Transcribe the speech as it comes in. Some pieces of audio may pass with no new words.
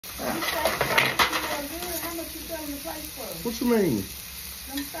What you mean?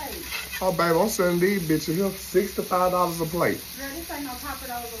 Oh, baby, I'm selling these bitches here $65 a plate. Girl, this ain't no Papa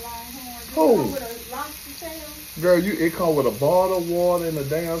Do's or Longhorn. Oh. It come with a lobster shell. Girl, it come with a bottle of water and a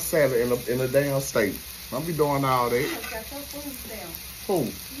damn salad in a damn steak. Don't be doing all that. You got your food stamp. Who?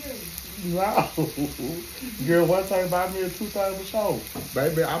 You. No. Girl, one thing buy me a 2 things for sure.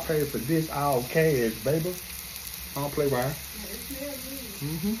 Baby, I paid for this all cash, baby. I don't play right. Yeah, it smells good.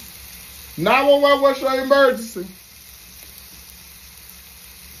 Mm-hmm. 911, what's your emergency?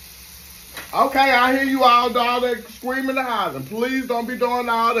 Okay, I hear you all that screaming and hollering. Please don't be doing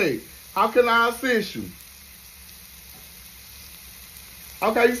all that. How can I assist you?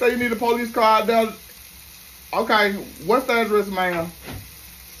 Okay, you say you need a police car out there. Okay, what's the address, ma'am?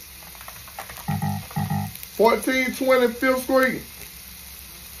 1420 5th Street.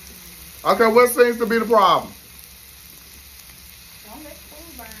 Okay, what seems to be the problem? Don't let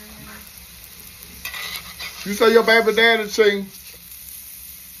food burn. You say your baby daddy cheating.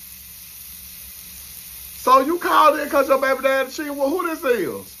 So you called in because your baby daddy cheating? Well, who this is?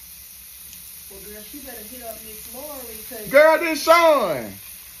 Well, girl, she better hit up Miss Lori. Girl, this Sean.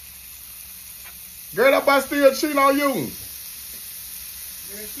 Girl, that boy still cheating on you. Girl,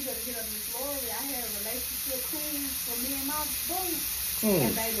 she better hit up Miss Lori. I had a relationship clean for me and my boo.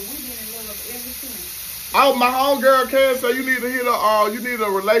 And baby, we been in love ever since. Oh, my homegirl can say you need to hit you need a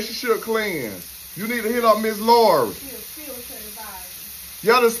relationship cleanse. You need to hit up Miss Lori. She's a spiritual advisor.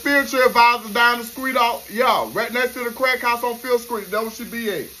 Yeah, the spiritual advisor down the street right next to the crack house on 5th Street. That's where she be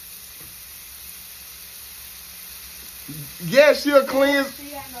at. Yeah, she'll cleanse.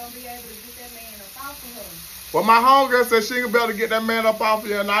 She ain't gonna be able to get that man up off of her. Well, my homegirl said she ain't better get that man up off of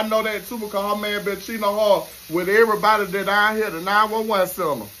her, and I know that too because her man been cheating on her with everybody that down here, the 911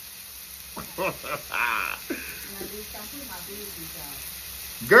 center.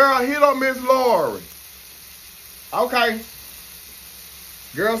 Girl, hit up Miss Lori. Okay.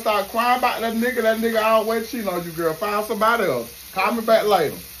 Girl, start crying about that nigga always cheating on you, girl. Find somebody else. Call me back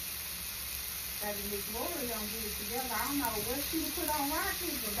later. Baby, Miss Lori don't get it together. I don't know what she put on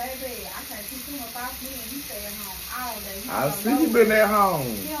Rocky, but baby, I can't keep him up off me and he stay at home all day. I see you been at home.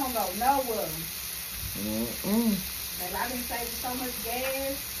 He don't go nowhere. Mm-mm. Baby, I been saving so much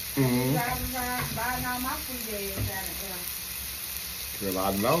gas. Driving around, buying all my free gas down there. Girl,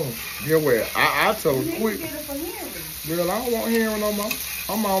 I know. Get where? I told you quick. Get it for Henry. Girl, I don't want Henry no more.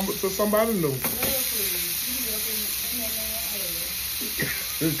 I'm on to somebody new.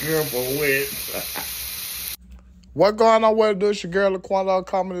 Girl, for what? What going on with this? Your girl LaQuanta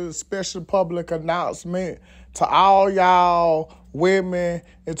coming to a special public announcement to all y'all women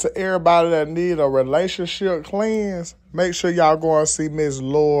and to everybody that need a relationship cleanse. Make sure y'all go and see Miss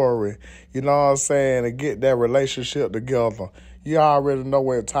Lori. You know what I'm saying? And get that relationship together. You already know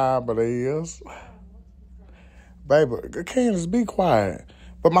what time it is. Baby, Candace, be quiet.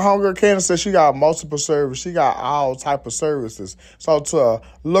 But my homegirl Candace said she got multiple services. She got all type of services. So to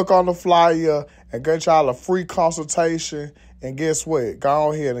look on the flyer and get y'all a free consultation. And guess what?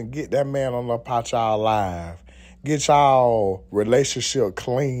 Go ahead and get that man on up out y'all live. Get y'all relationship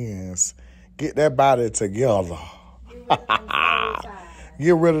cleansed. Get that body together.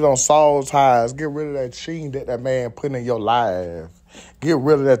 Get rid of those soul ties. Get rid of that cheating that man put in your life. Get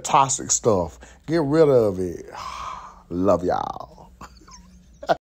rid of that toxic stuff. Get rid of it. Love y'all.